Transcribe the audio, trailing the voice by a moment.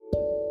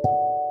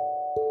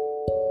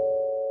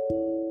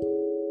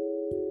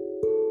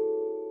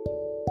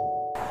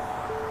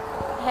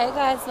Hey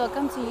guys,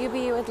 welcome to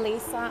UB with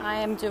Lisa.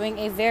 I am doing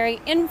a very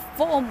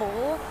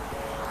informal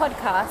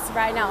podcast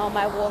right now on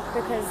my walk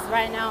because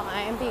right now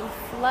I am being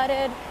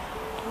flooded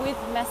with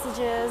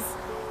messages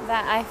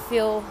that I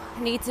feel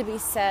need to be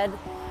said,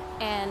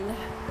 and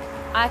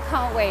I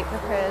can't wait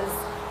because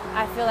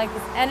I feel like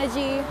this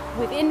energy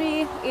within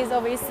me is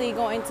obviously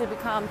going to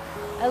become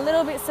a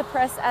little bit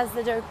suppressed as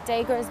the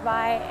day goes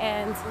by,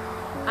 and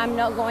I'm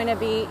not going to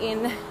be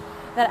in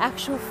that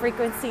actual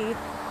frequency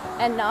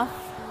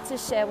enough to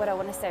share what I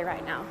want to say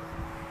right now.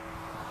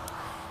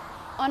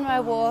 On my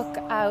walk,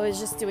 I was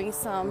just doing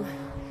some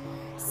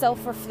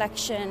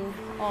self-reflection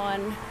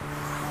on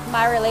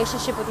my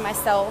relationship with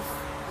myself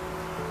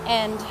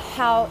and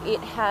how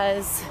it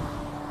has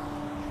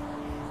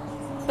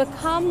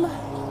become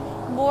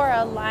more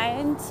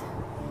aligned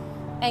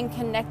and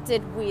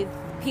connected with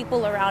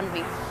people around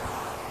me.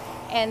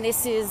 And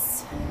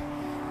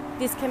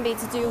this can be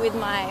to do with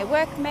my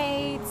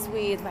workmates,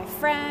 with my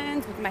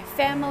friends, with my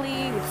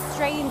family, with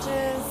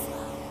strangers,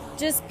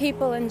 just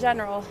people in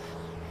general.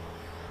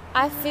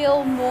 I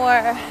feel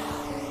more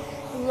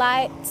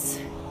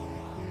light,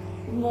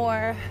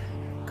 more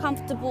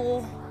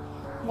comfortable,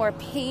 more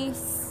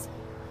peace,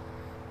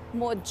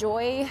 more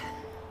joy,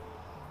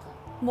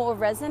 more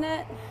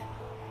resonant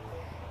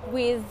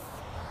with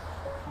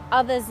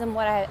others than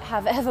what I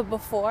have ever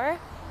before,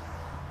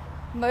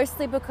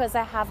 mostly because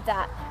I have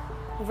that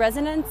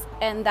resonance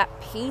and that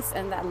peace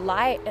and that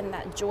light and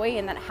that joy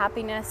and that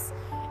happiness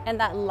and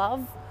that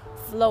love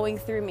flowing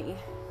through me.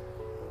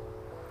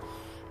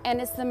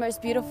 And it's the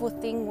most beautiful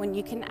thing when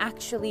you can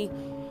actually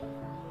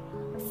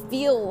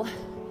feel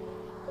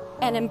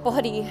and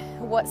embody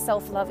what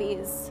self-love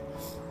is.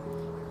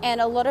 And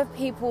a lot of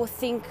people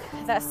think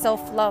that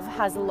self-love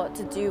has a lot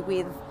to do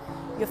with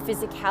your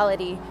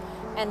physicality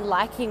and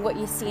liking what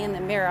you see in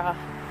the mirror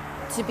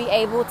to be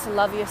able to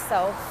love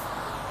yourself,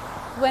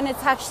 when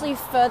it's actually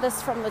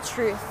furthest from the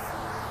truth.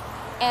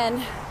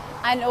 And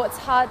I know it's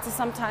hard to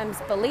sometimes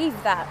believe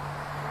that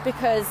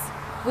because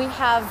we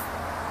have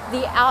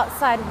the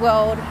outside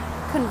world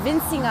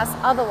convincing us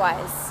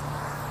otherwise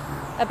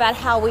about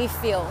how we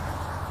feel.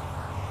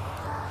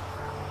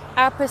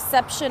 Our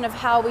perception of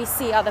how we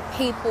see other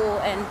people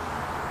and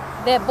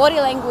their body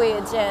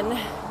language and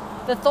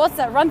the thoughts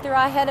that run through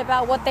our head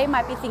about what they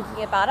might be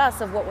thinking about us,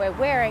 of what we're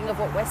wearing, of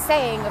what we're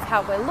saying, of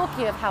how we're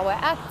looking, of how we're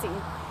acting.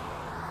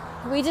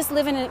 We just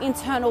live in an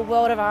internal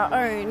world of our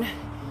own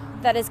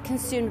that is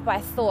consumed by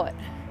thought.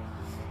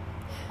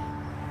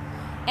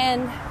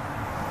 And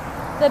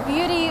the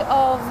beauty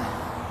of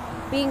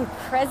being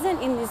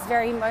present in this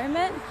very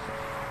moment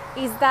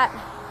is that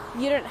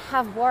you don't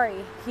have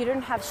worry, you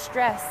don't have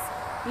stress,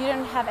 you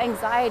don't have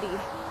anxiety.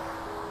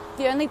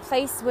 The only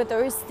place where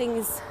those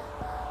things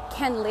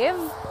can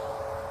live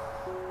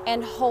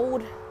and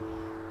hold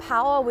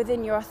power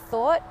within your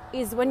thought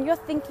is when you're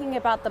thinking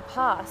about the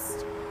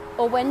past,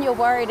 or when you're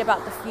worried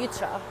about the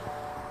future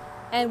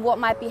and what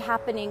might be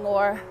happening,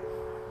 or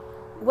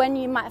when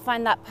you might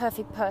find that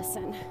perfect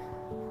person.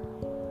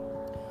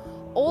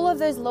 All of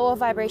those lower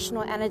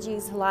vibrational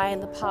energies lie in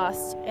the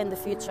past and the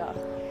future.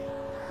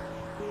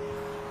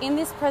 In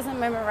this present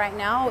moment right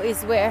now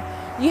is where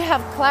you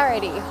have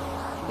clarity.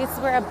 It's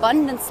where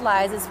abundance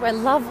lies. It's where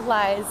love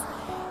lies.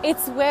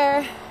 It's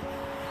where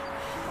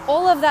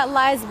all of that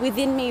lies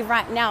within me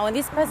right now. In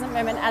this present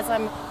moment, as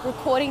I'm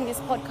recording this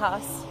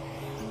podcast,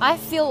 I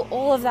feel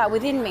all of that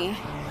within me.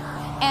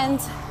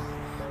 And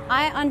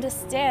I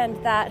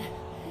understand that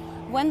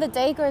when the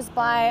day goes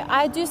by,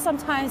 I do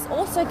sometimes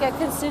also get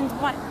consumed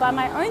by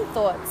my own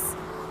thoughts.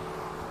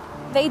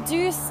 They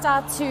do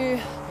start to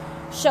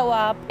show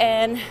up,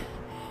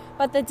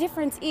 but the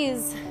difference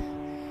is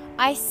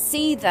I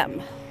see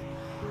them.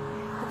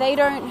 They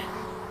don't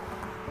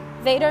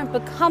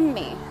become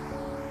me.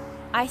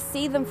 I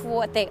see them for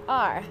what they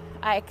are.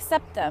 I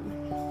accept them.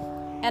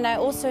 And I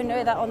also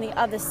know that on the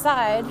other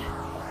side,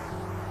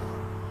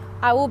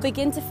 I will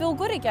begin to feel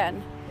good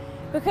again.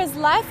 Because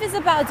life is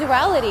about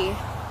duality.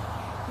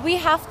 We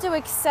have to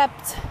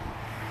accept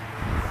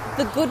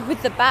the good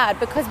with the bad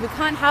because we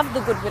can't have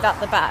the good without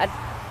the bad.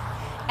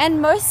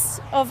 And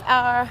most of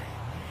our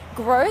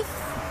growth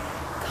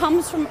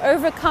comes from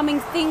overcoming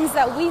things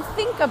that we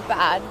think are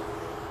bad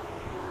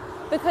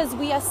because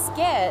we are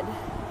scared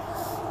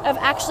of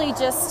actually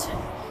just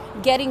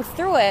getting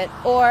through it,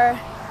 or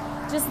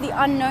just the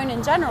unknown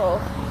in general.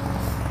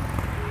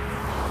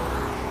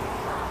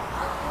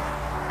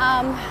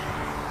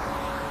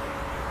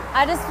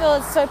 I just feel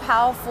it's so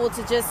powerful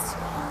to just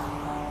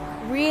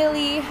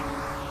really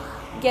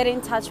get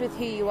in touch with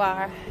who you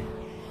are.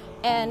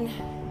 And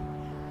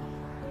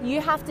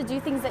you have to do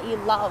things that you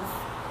love.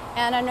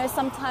 And I know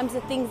sometimes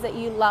the things that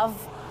you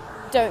love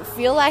don't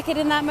feel like it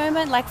in that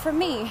moment. Like for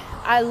me,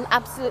 I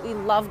absolutely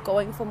love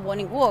going for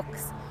morning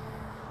walks.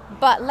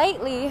 But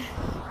lately,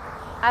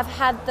 I've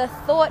had the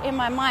thought in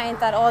my mind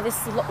that,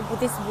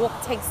 this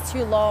walk takes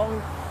too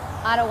long,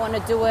 I don't want to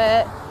do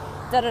it,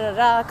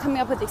 coming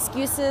up with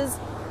excuses.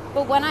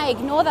 But when I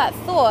ignore that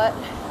thought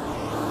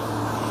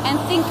and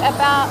think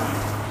about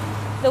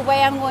the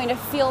way I'm going to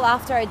feel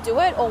after I do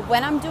it or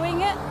when I'm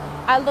doing it.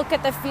 I look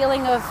at the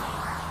feeling of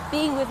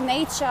being with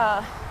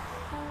nature,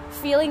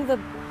 feeling the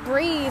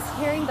breeze,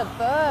 hearing the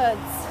birds,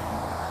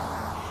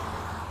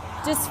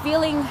 just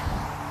feeling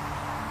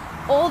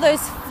all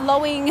those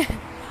flowing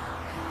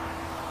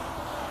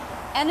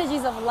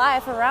energies of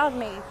life around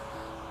me.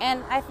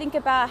 And I think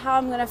about how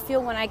I'm going to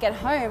feel when I get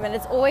home, and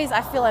it's always,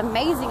 I feel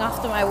amazing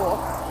after my walk.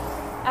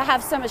 I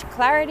have so much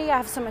clarity, I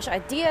have so much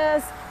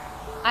ideas.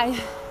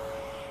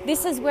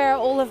 This is where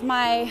all of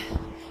my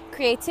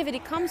creativity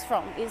comes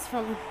from, is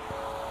from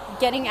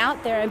getting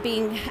out there and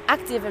being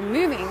active and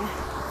moving.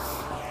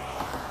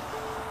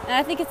 And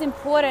I think it's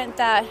important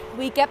that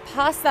we get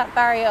past that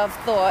barrier of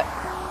thought,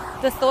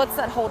 the thoughts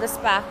that hold us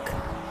back.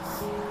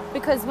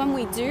 Because when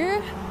we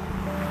do,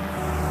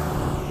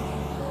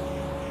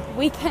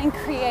 we can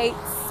create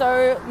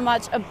so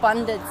much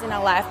abundance in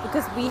our life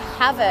because we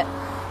have it.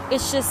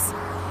 It's just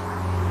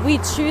we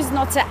choose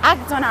not to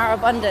act on our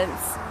abundance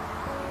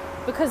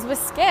because we're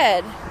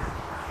scared.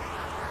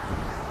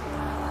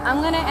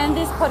 I'm going to end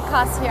this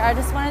podcast here. I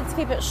just wanted to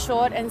keep it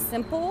short and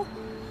simple,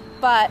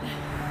 but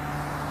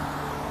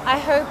I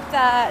hope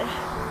that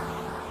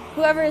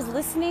whoever is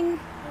listening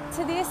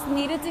to this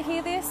needed to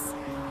hear this,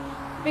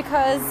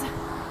 because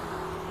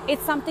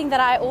it's something that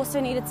I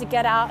also needed to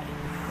get out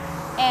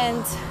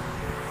and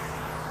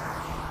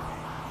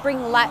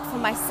bring light for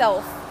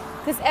myself.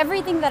 Because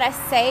everything that I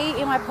say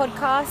in my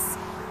podcast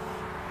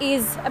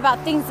is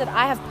about things that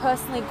I have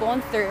personally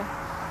gone through.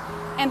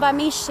 And by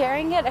me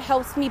sharing it, it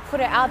helps me put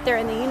it out there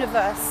in the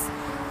universe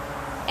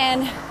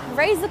and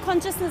raise the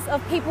consciousness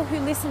of people who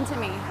listen to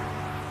me.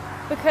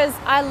 Because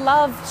I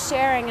love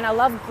sharing and I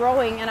love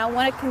growing, and I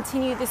want to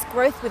continue this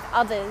growth with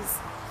others.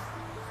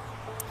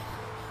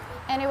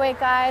 Anyway,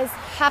 guys,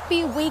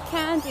 happy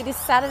weekend. It is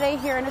Saturday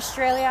here in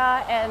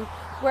Australia, and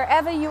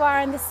wherever you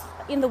are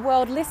in the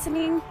world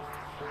listening,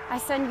 I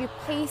send you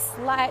peace,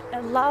 light,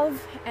 and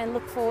love, and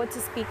look forward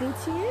to speaking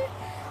to you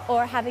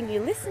or having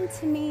you listen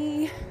to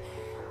me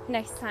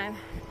next time.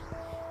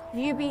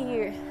 You be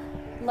you.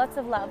 Lots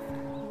of love.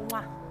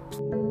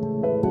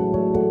 Mwah.